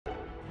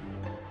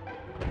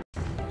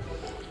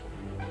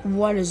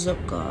What is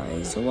up,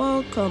 guys?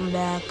 Welcome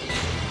back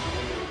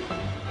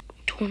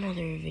to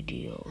another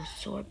video.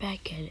 So we're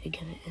back at it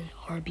again in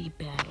RB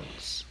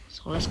battles.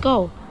 So let's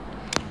go.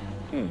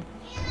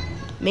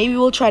 Maybe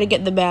we'll try to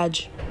get the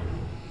badge.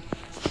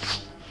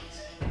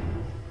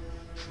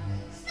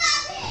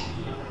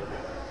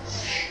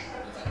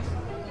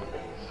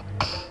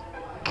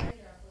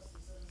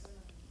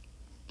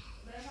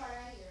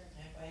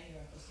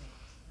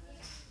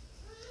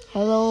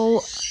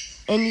 Hello,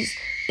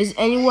 is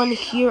anyone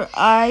here?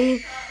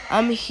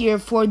 I'm here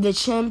for the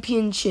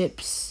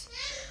championships.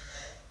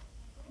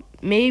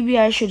 Maybe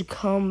I should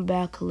come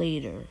back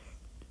later.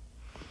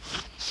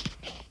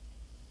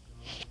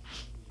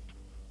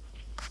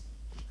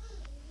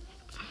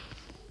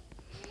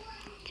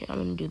 Okay, I'm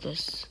gonna do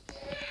this.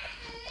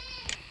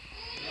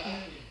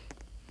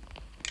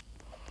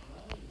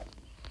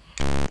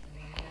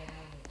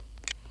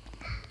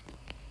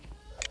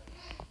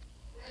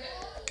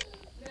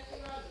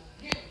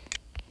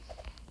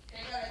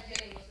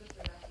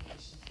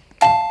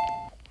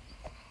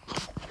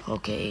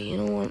 Okay, you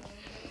know what?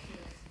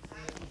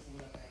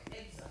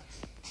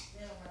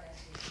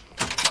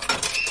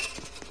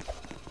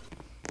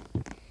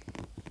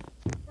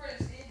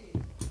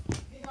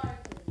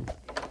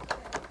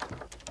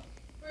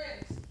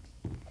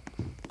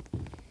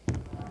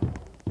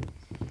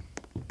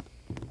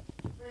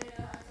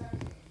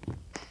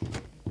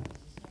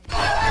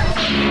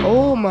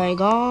 Oh my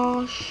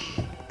gosh.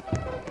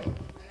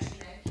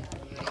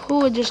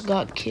 Who just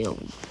got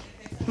killed?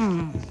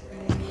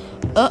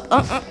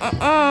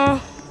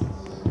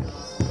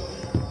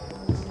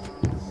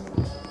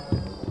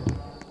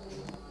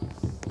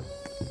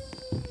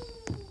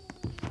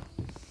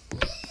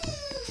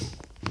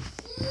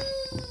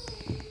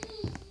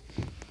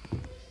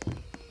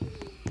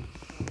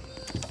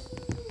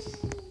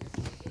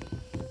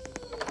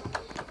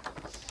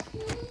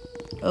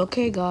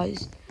 Okay,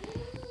 guys.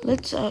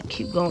 Let's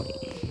keep going.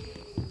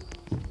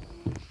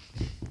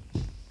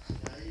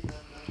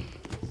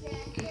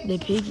 The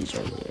piggy's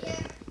right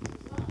there.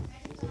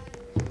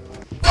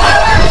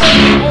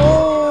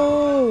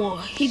 Oh,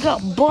 he got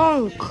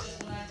bunk.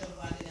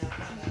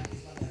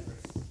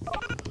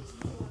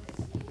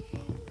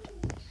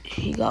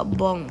 He got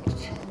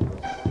bunked.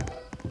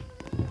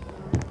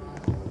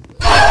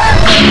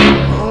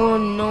 Oh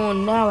no,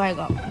 now I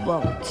got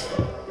bunked.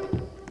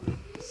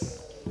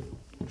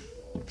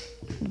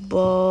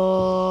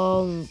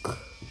 Bunk.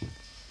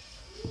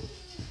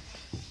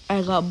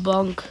 I got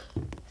bunk.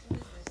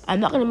 I'm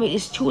not gonna make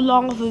this too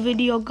long of a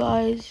video,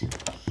 guys.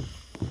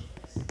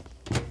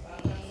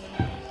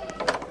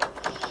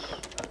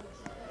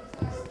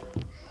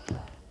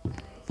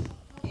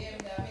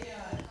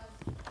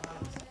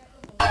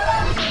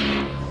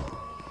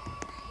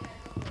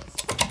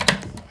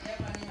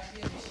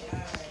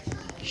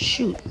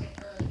 Shoot.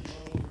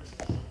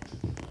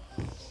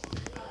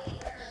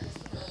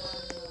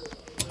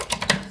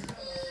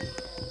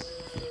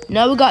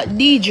 Now we got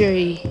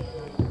DJ.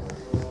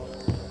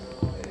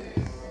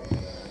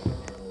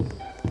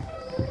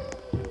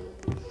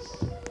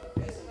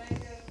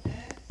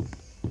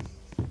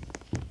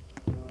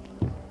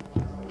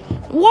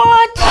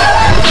 What?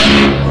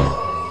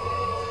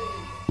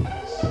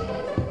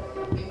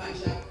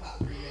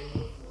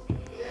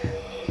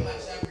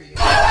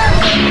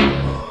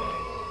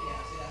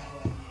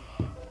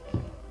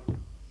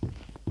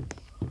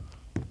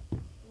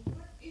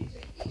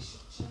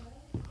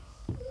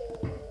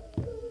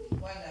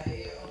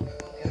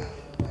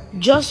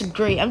 Just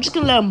great. I'm just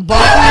gonna let him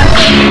bump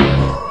me.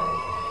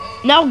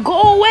 Now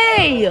go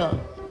away.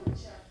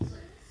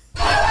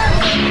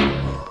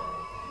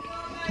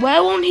 Why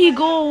won't he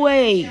go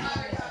away?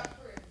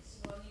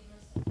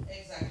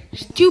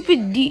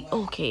 Stupid D.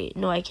 Okay,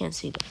 no, I can't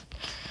say that.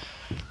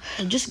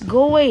 Just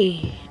go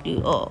away,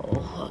 dude.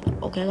 Oh,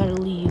 okay, I gotta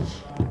leave.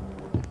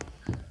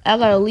 I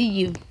gotta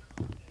leave.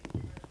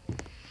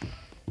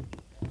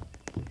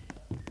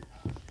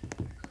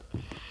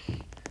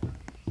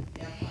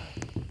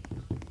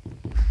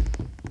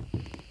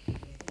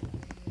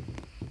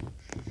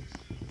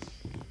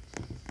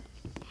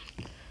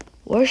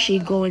 Where's she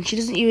going? She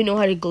doesn't even know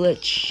how to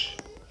glitch.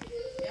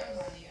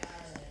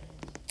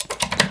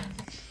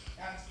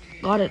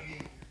 Got it.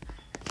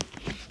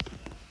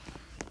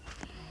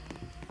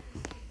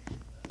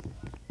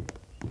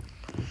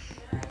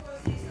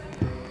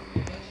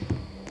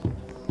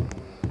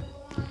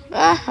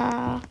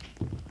 Aha.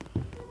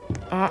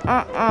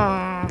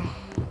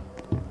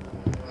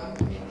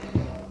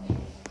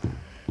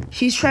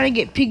 She's trying to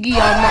get Piggy on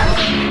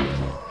my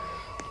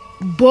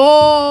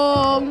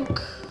bonk.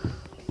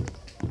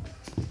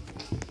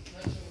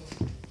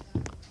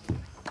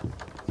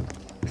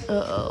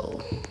 Uh-oh.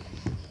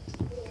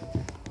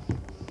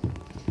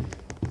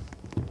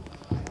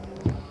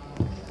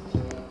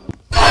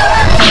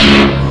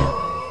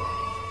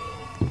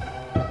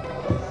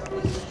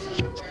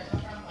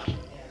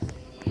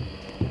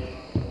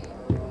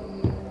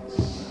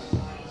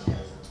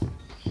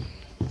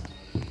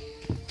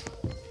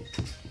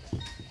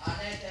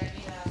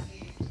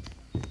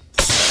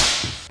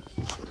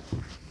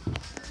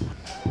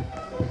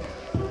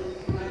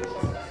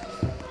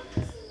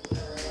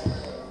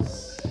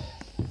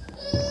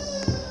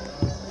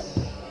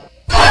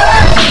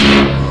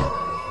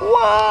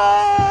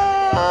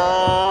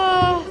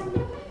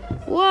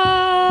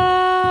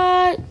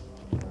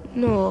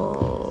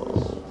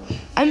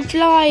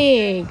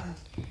 flying.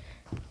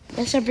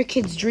 That's every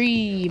kid's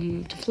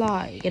dream, to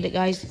fly. Get it,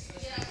 guys?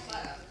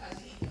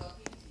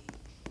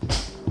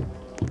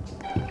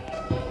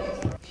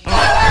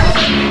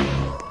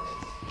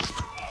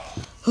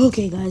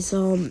 Okay, guys,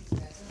 so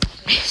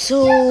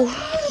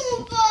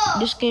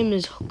this game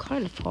is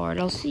kind of hard.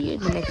 I'll see you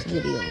in the next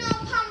video.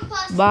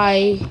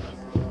 Bye.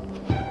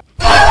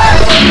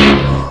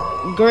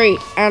 Great,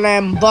 and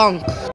I'm bunk.